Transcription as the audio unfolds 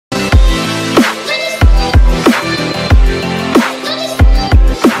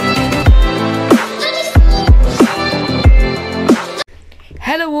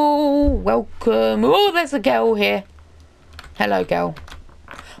welcome. Oh, there's a girl here. Hello, girl.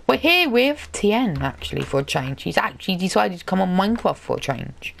 We're here with Tien, actually, for a change. He's actually decided to come on Minecraft for a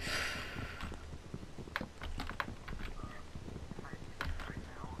change.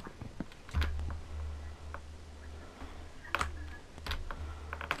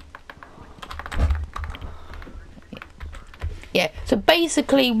 Yeah, so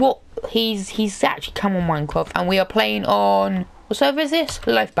basically what he's actually come on Minecraft, and we are playing on, what server is this?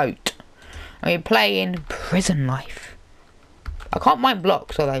 Lifeboat. And we're playing Prison Life. I can't mine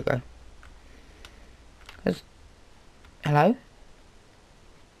blocks, so there you go. Hello?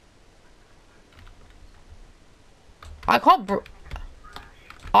 I can't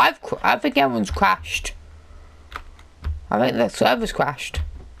I think everyone's crashed. I think the server's crashed.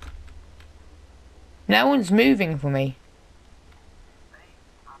 No one's moving for me.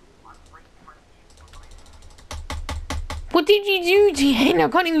 What did you do, Tien? I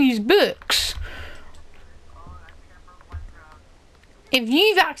can't even use books. If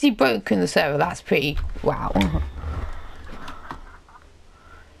you've actually broken the server, that's pretty... wow.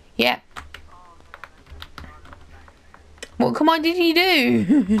 Yeah. What command did you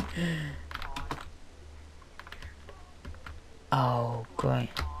do? Oh, great.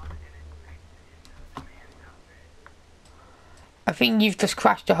 I think you've just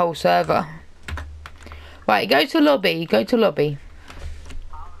crashed the whole server. Right, go to lobby. Go to lobby.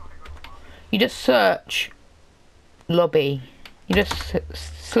 You just search lobby. You just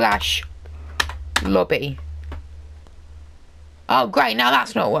slash lobby. Oh, great. Now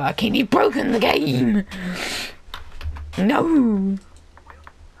that's not working. You've broken the game. No.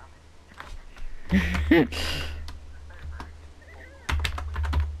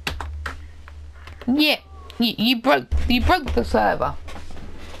 Yeah. You broke the server.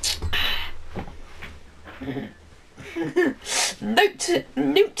 Note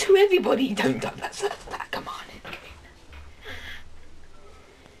to everybody, don't that server. Come on.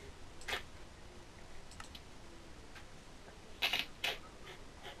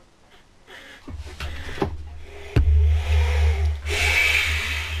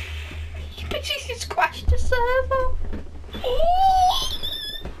 You basically just crashed the server.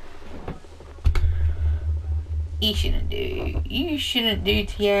 You shouldn't do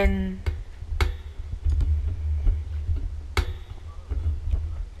Tien.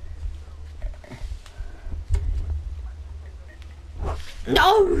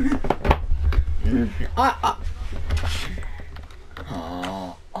 No!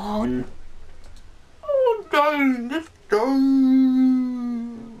 Oh no, just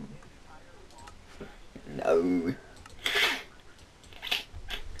don't. No.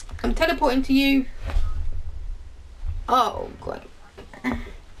 I'm teleporting to you. Oh, great.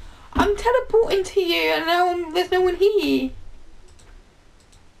 I'm teleporting to you and now there's no one here.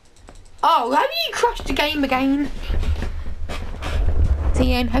 Oh, have you crashed the game again?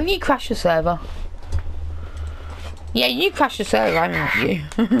 Tien, have you crashed the server? Yeah, you crashed the server, haven't you?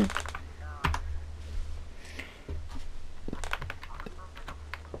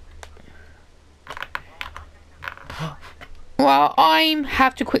 Well, I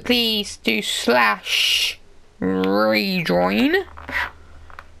have to quickly do slash rejoin.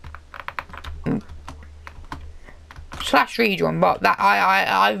 Slash rejoin, but that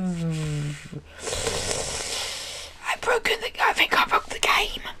I've broken the. I think I broke the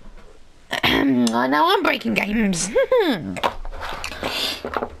game. I know I'm breaking games.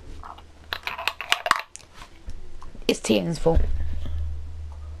 It's Tien's fault.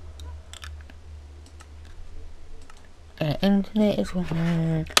 The internet is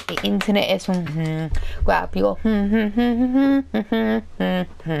the internet is grab your wrong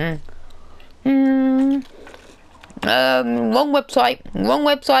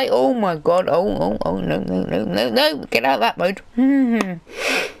website, oh my god, oh no, get out of that mode.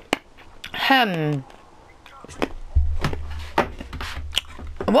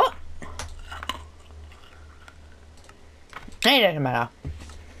 What? It doesn't matter.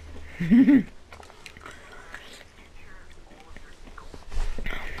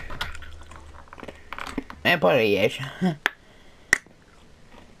 It probably is.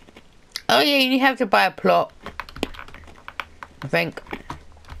 Oh yeah, you have to buy a plot, I think.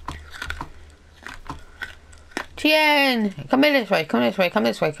 Tien! Come in this way, come this way, come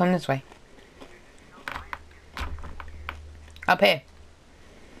this way, come this way. Up here.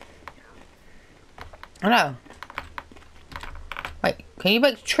 Oh no. Wait, can you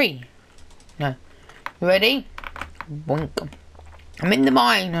break the tree? No. You ready? Boink. I'm in the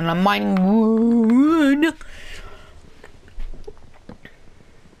mine and I'm mining wood.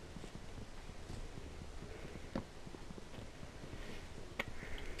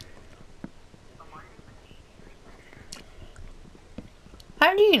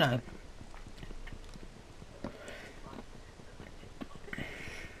 How do you know?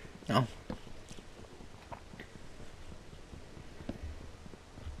 Oh.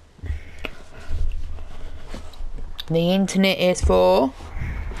 The internet is for...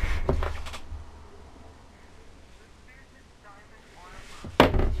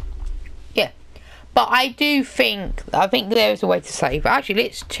 Yeah. But I do think... I think there's a way to save. Actually,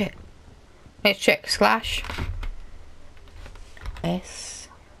 let's check. Let's check. Slash. S.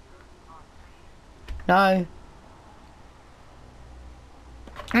 No.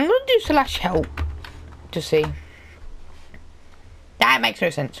 I'm going to do slash help. To see. That makes no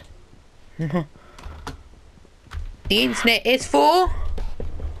sense. The internet is for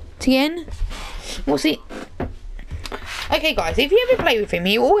TN. We'll see. Okay, guys, if you ever play with him,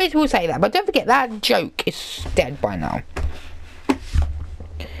 he always will say that. But don't forget, that joke is dead by now.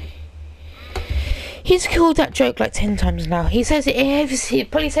 He's called that joke like 10 times now. He says it he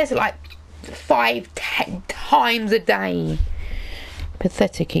probably says it like 5, 10 times a day.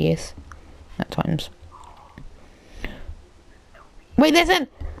 Pathetic he is. At times. Wait, there's a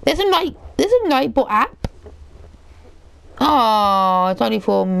Nightbot app. Oh, it's only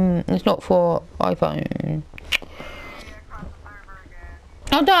for, it's not for iPhone.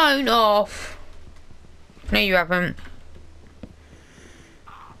 Oh, don't off. No, you haven't.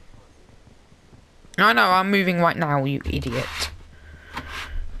 I know, I'm moving right now, you idiot.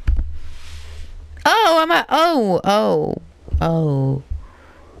 Oh, I'm at, oh.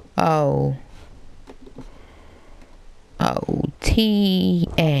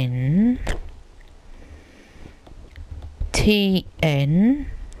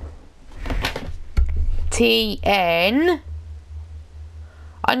 TN.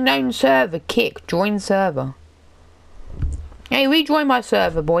 Unknown server, kick, join server. Hey, rejoin my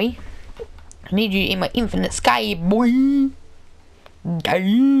server, boy. I need you in my infinite sky, boy.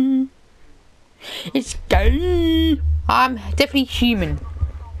 Gay. It's gay. I'm definitely human.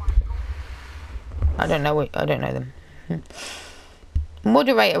 I don't know them.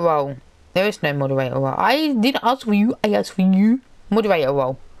 Moderator role. There is no moderator role. I didn't ask for you. I asked for you. Moderator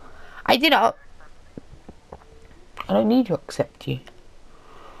role. I don't need to accept you.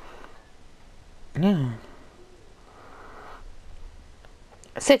 Yeah.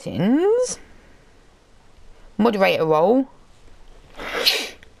 Settings. Moderator role.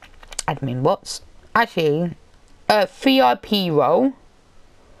 Admin bots. Actually, VIP role.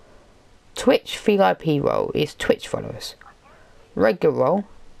 Twitch VIP role is Twitch followers. Regular role.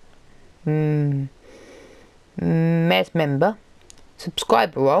 Mes member.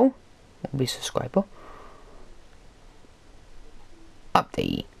 Subscriber role will be subscriber.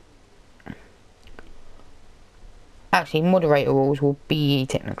 Update. Actually, moderator roles will be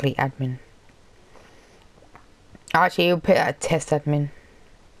technically admin. Actually, you'll put that at test admin.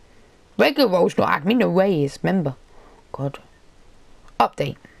 Regular role's not admin, no way, it's member. God.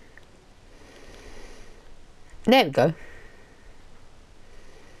 Update. There we go.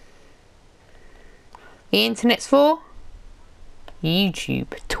 The internet's for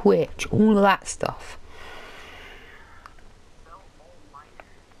YouTube, Twitch, all of that stuff.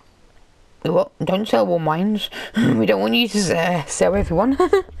 What? Don't sell all mines. We don't want you to sell everyone.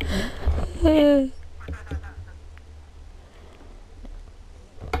 There's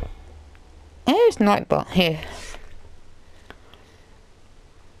Nightbot here.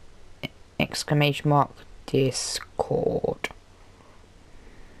 Exclamation mark Discord.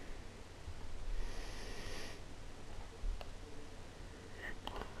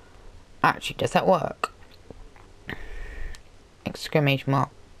 Actually, does that work? Exclamation mark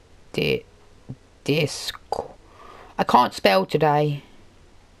Discord. I can't spell today.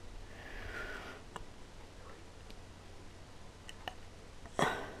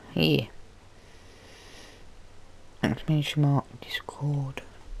 Yeah. Exclamation mark Discord.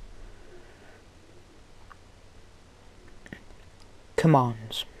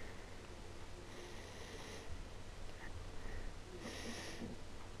 Commands.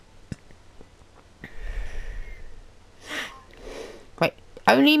 Right,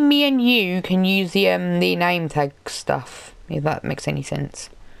 only me and you can use the name tag stuff, if that makes any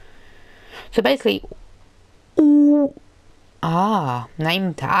sense. So basically, name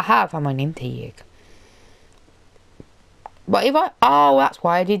tag. I have my name tag. But if that's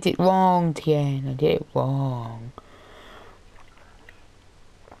why I did it wrong, Tien. I did it wrong.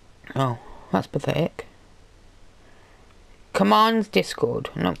 Oh, that's pathetic. Commands Discord.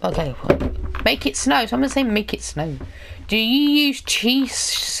 No, okay. Make it snow. So I'm gonna say make it snow. Do you use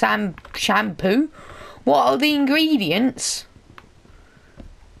cheese shampoo? What are the ingredients?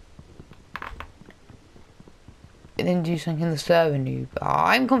 then do something in the server noob. Oh,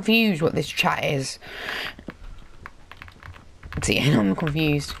 I'm confused what this chat is. See, I'm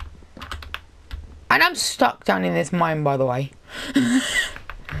confused. And I'm stuck down in this mine, by the way.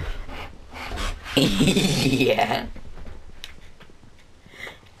 Yeah.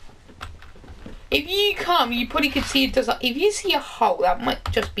 If you come, you probably could see it does. If you see a hole, that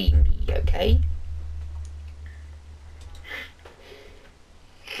might just be me, okay?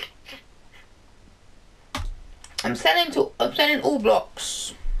 I'm selling all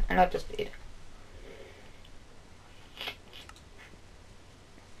blocks, and I just did.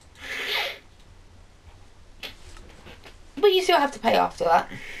 But you still have to pay after that.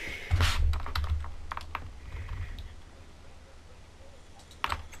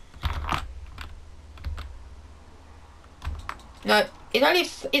 No, it's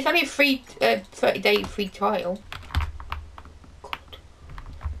only a free 30-day free trial. God.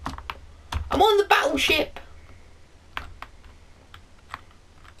 I'm on the battleship.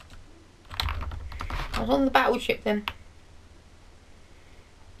 I was on the battleship then.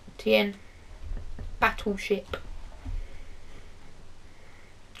 TN battleship.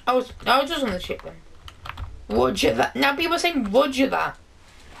 I was just on the ship then. Roger that. Now people are saying Roger that.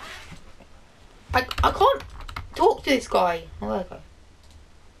 I can't talk to this guy. Oh, there we go.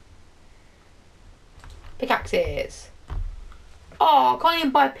 Pickaxes. Oh, I can't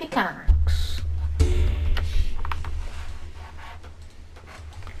even buy a pickaxe.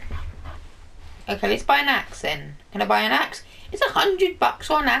 Okay, let's buy an axe then. Can I buy an axe? It's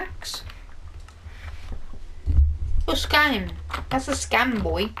 $100 on axe. You're scam. That's a scam,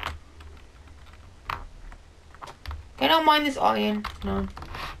 boy. Can I mine this iron? No.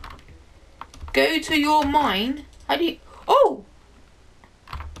 Go to your mine. How do you? Oh!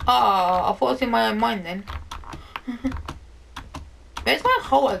 Ah, I thought it was in my own mine then. Where's my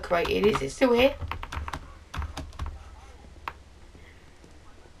hole I created? Is it still here?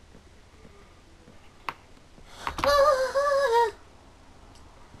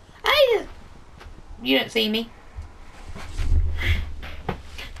 Hey! You don't see me.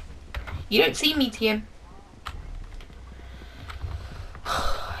 You don't see me, TM.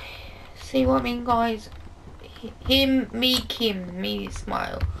 See what I mean, guys? Him, me, Kim, me,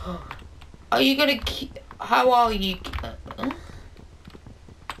 smile. Are you gonna keep... How are you?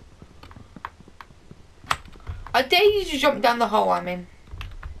 I dare you to jump down the hole I'm in.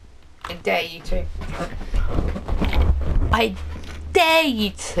 I dare you to. I dare you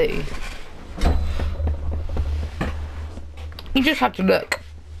to. You just have to look.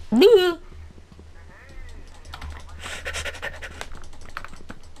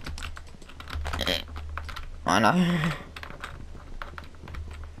 I know.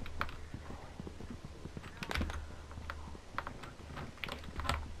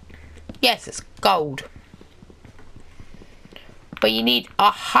 Yes, it's gold. But you need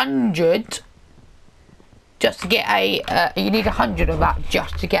 100 just to get a. You need 100 of that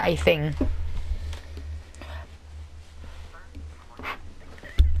just to get a thing.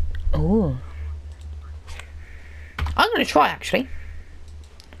 Oh. I'm gonna try actually.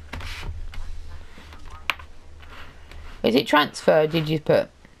 Is it transfer? Did you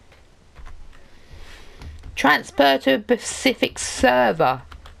put transfer to a specific server?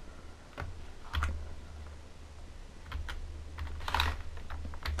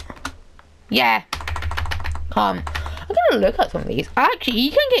 Yeah. I'm gonna look at some of these. Actually, you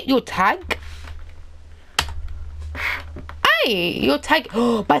can get your tag. Hey, your tag.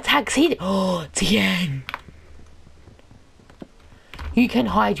 Oh, my tag's hidden. Oh, TN. You can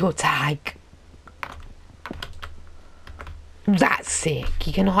hide your tag. That's sick.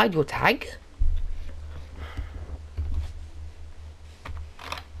 You can hide your tag.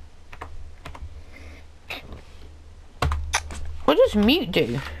 What does mute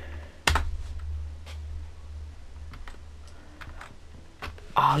do?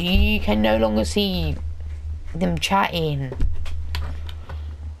 Oh, you can no longer see them chatting.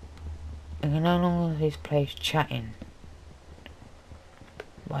 You can no longer see this place chatting.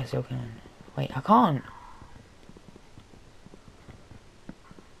 Why is it okay? Wait, I can't.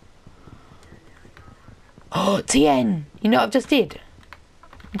 Oh, TN! You know what I've just did?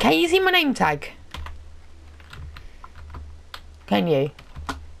 Can you see my name tag? Can you?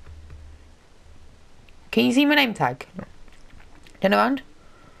 Can you see my name tag? Turn around.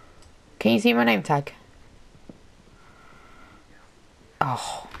 Can you see my name tag?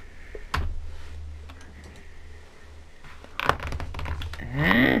 Oh.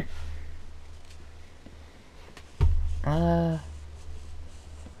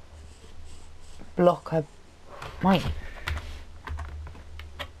 Block a... Wait.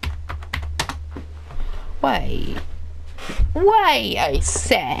 Wait a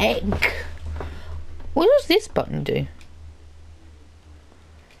sec. What does this button do?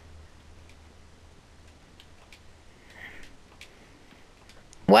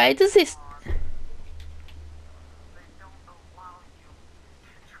 Where does this...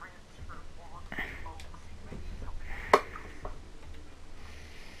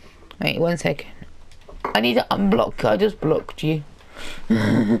 Wait, 1 second. I need to unblock. I just blocked you.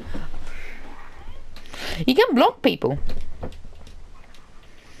 You can block people.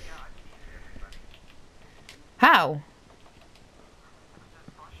 How?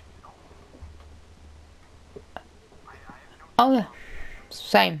 Oh yeah.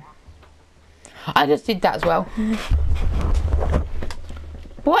 Same. I just did that as well.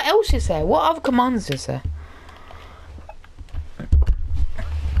 What else is there? What other commands is there?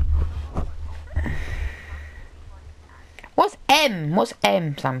 What's M? What's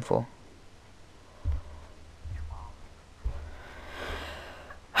M stand for?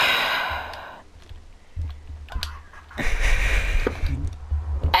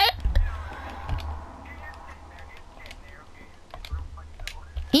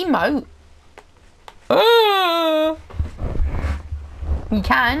 Emote? You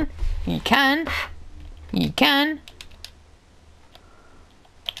can. You can. You can.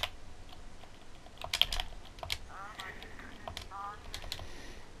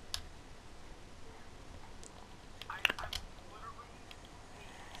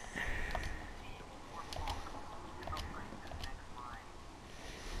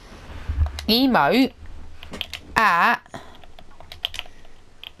 Emote at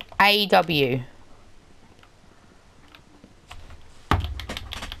AW.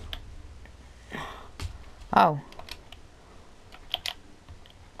 Oh.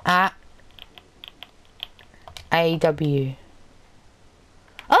 At AW.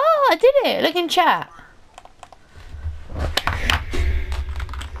 Oh, I did it. Look in chat.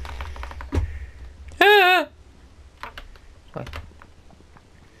 Sorry.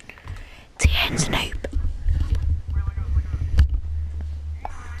 TN Snoop.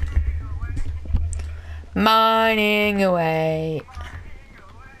 Mining away.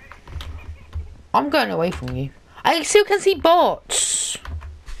 I'm going away from you. I still can see bots.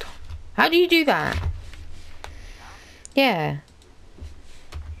 How do you do that? Yeah.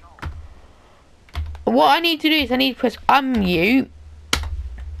 What I need to do is I need to press unmute.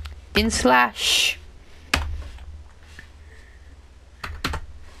 Then slash.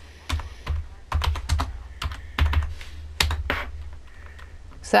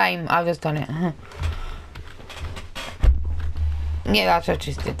 Same, I've just done it. Yeah, that's what I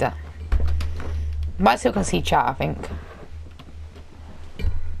just did that. But I still can see chat, I think.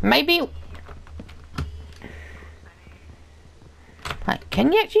 Maybe... Like,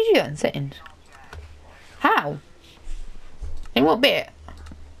 can you actually do that in settings? How? In what bit?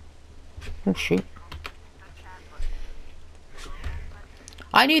 Oh shoot.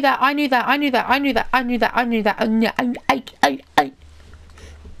 I knew that, I knew that, I knew that, I knew that, I knew that, I knew that,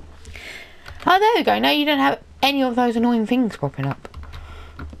 Oh, there we go. Now you don't have any of those annoying things popping up.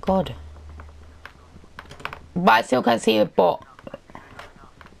 God. But I still can't see a bot.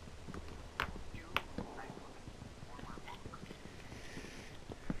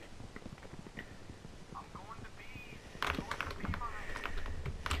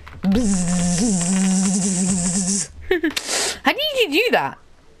 How did you do that?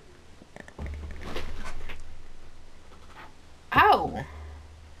 Ow.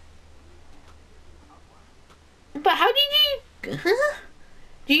 But how did you... Huh?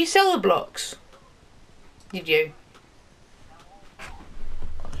 Do you sell the blocks? Did you?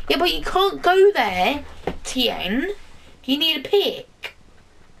 Yeah, but you can't go there, TN. You need a pick.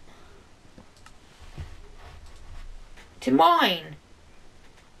 To mine.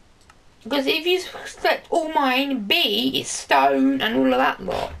 Because if you select all mine, B, it's stone and all of that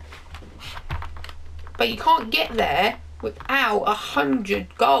lot. But you can't get there without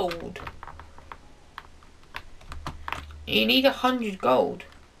 100 gold. You need 100 gold.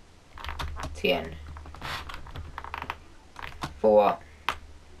 TN. For what?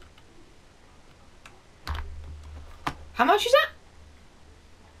 How much is that?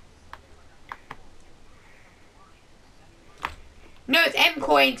 No, it's M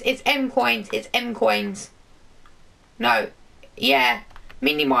coins. It's M coins. It's M coins. No. Yeah.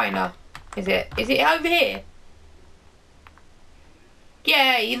 Mini miner. Is it? Is it over here?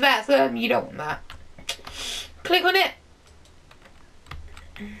 Yeah, that's you don't want that. Click on it.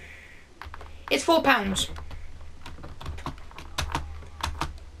 It's £4.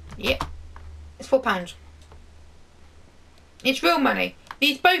 Yep. It's £4. It's real money.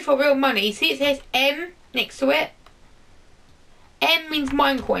 These both are real money. See it says M next to it? M means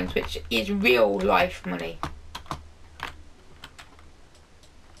mine coins, which is real life money.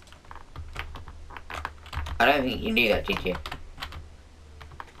 I don't think you knew that, did you?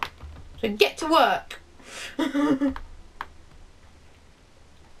 So get to work.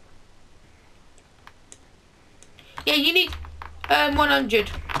 Yeah, you need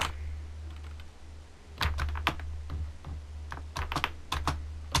 100.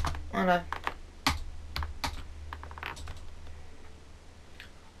 I know.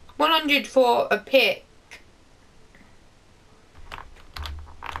 100 for a pick.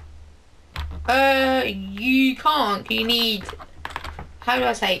 You can't. You need. How do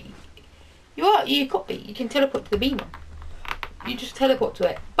I say? You can teleport to the beamer. You just teleport to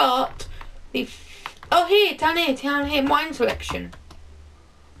it. But if down here, mine selection.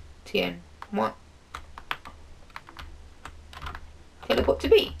 TN. What? Teleport to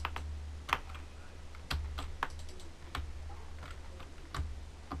B.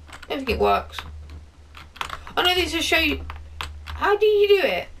 I don't think it works. Oh no, this will show you. How do you do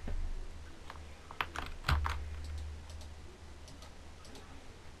it?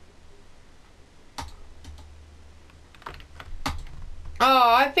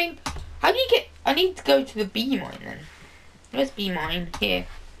 Oh, I think. How do you get? I need to go to the B mine then. Where's B mine? Here.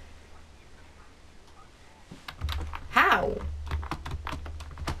 How?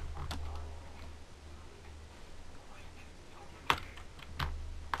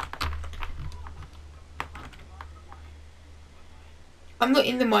 I'm not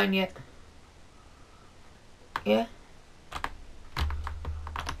in the mine yet. Yeah?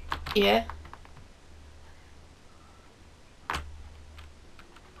 Yeah?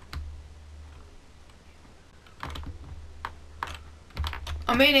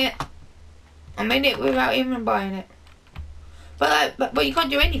 I'm in it. I'm in it without even buying it. But you can't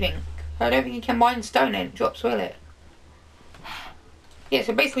do anything. I don't think you can mine stone and it drops, will it? Yeah,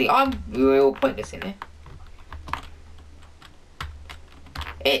 so basically we're all pointless in here.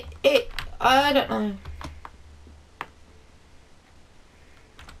 I don't know.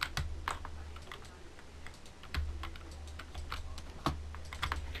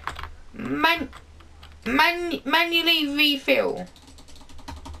 Manually refill.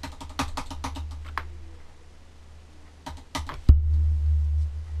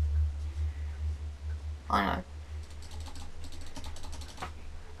 I know.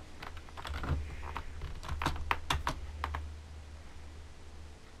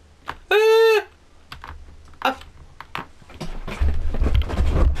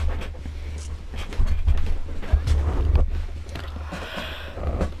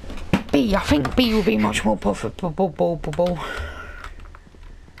 B, I think B will be much more profitable.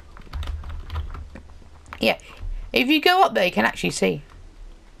 Yeah, if you go up there, you can actually see.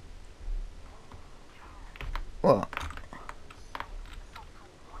 What?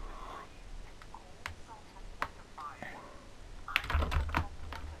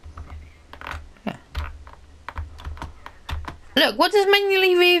 Yeah. Look, what does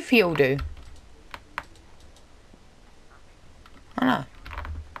manually refuel do? I know.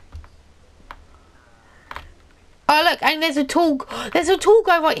 Oh look, and there's a tool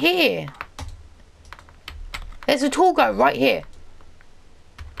guy right here. There's a tool guy right here.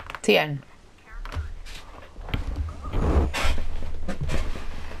 TN.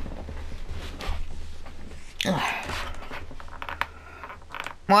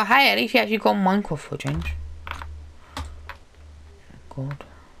 Well, hey, at least you actually got Minecraft for a change. God.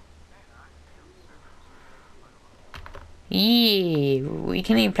 Yeah, you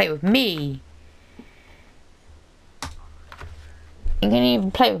can even play with me. You can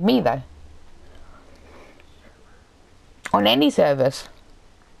even play with me though. On any servers.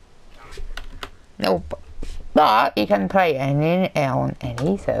 No, but you can play on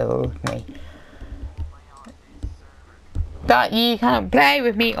any server with me. But you can play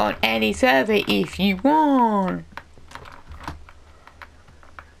with me on any server if you want.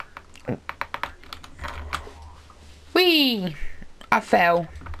 Whee! I fell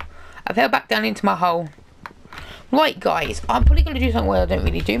back down into my hole. Right guys, I'm probably going to do something where I don't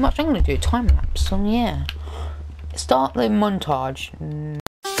really do much. I'm going to do a time lapse, so yeah. Start the montage.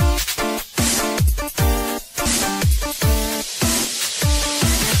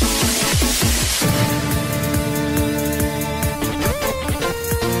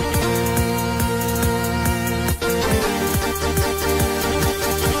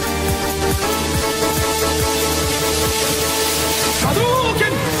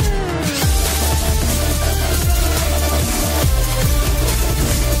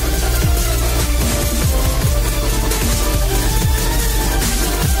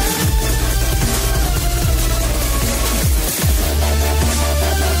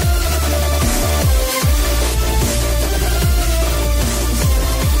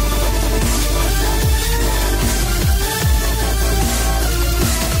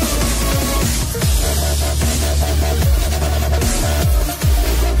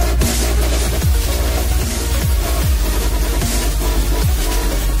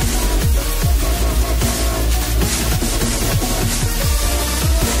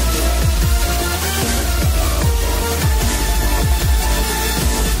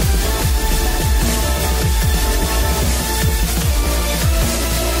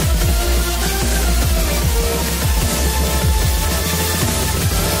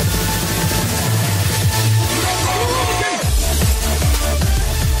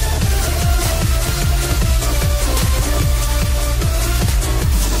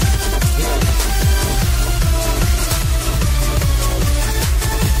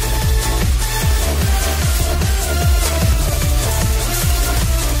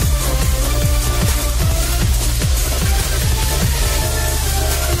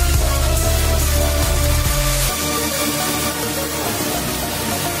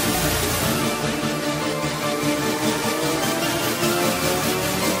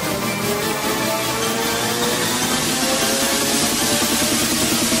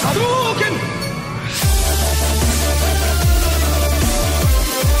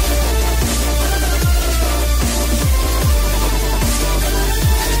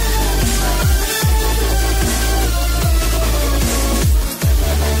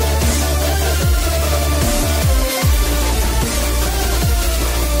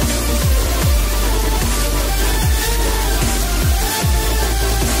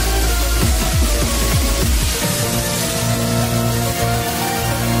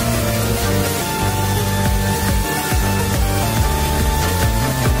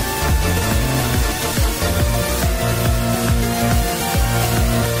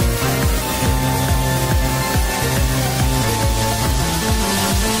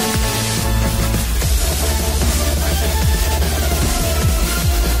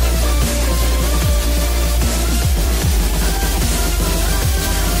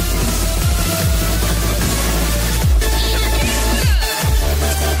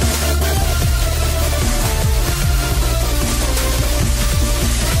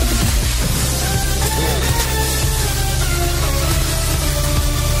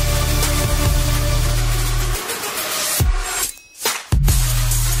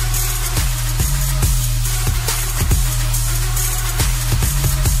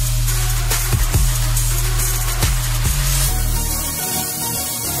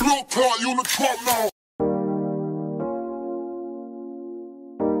 Caught you in the trap now.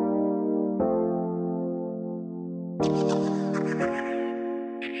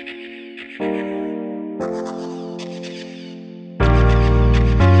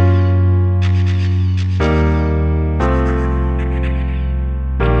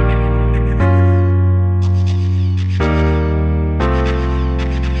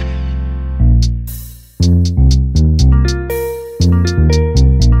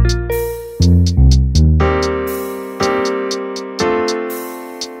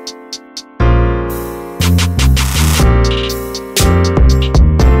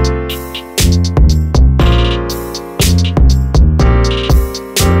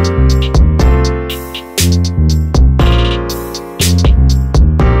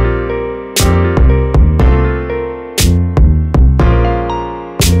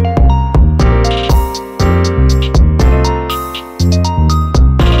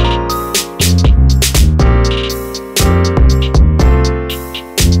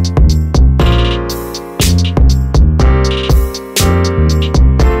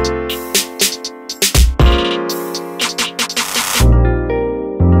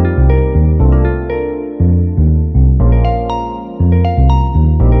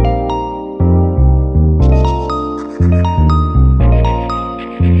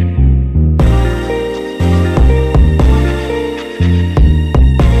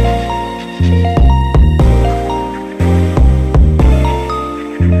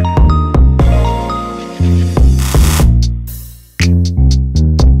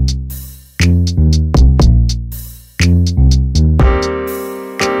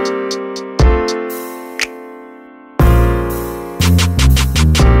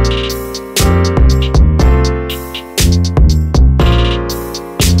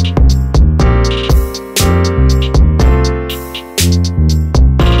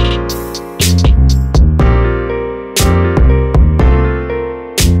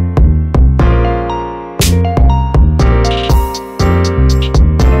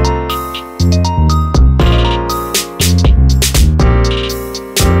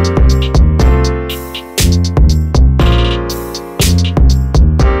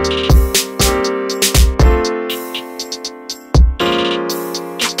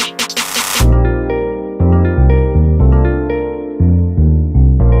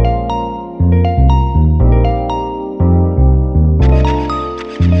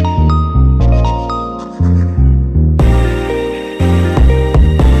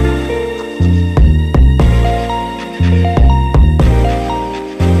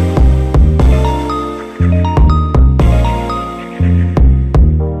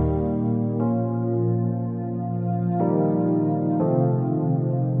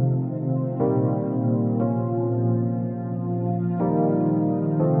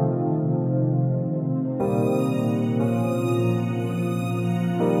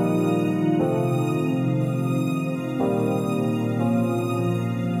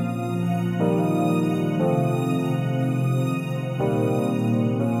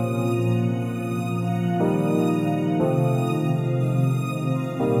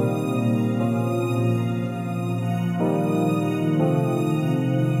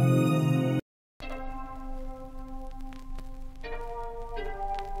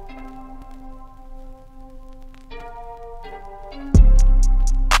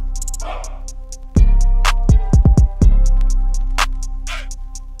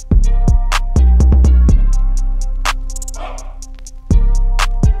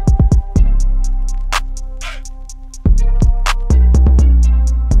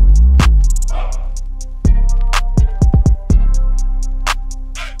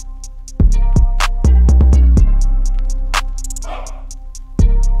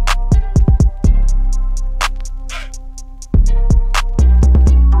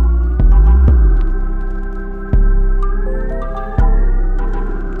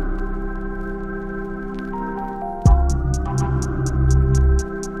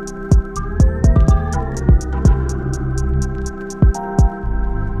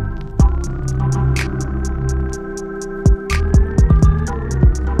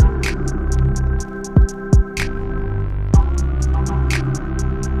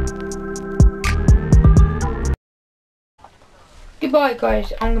 Goodbye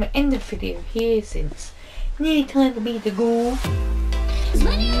guys, I'm going to end the video here since nearly time for me to go. So,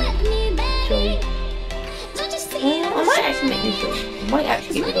 I might actually make this one. I might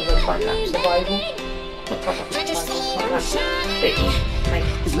actually get rid of a time lapse survival. Not time lapse survival, time lapse. But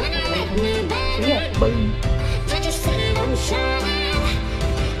so yeah, boom.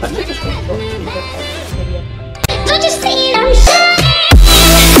 But look at this video. Don't you see I'm shining?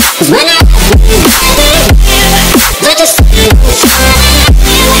 Winner!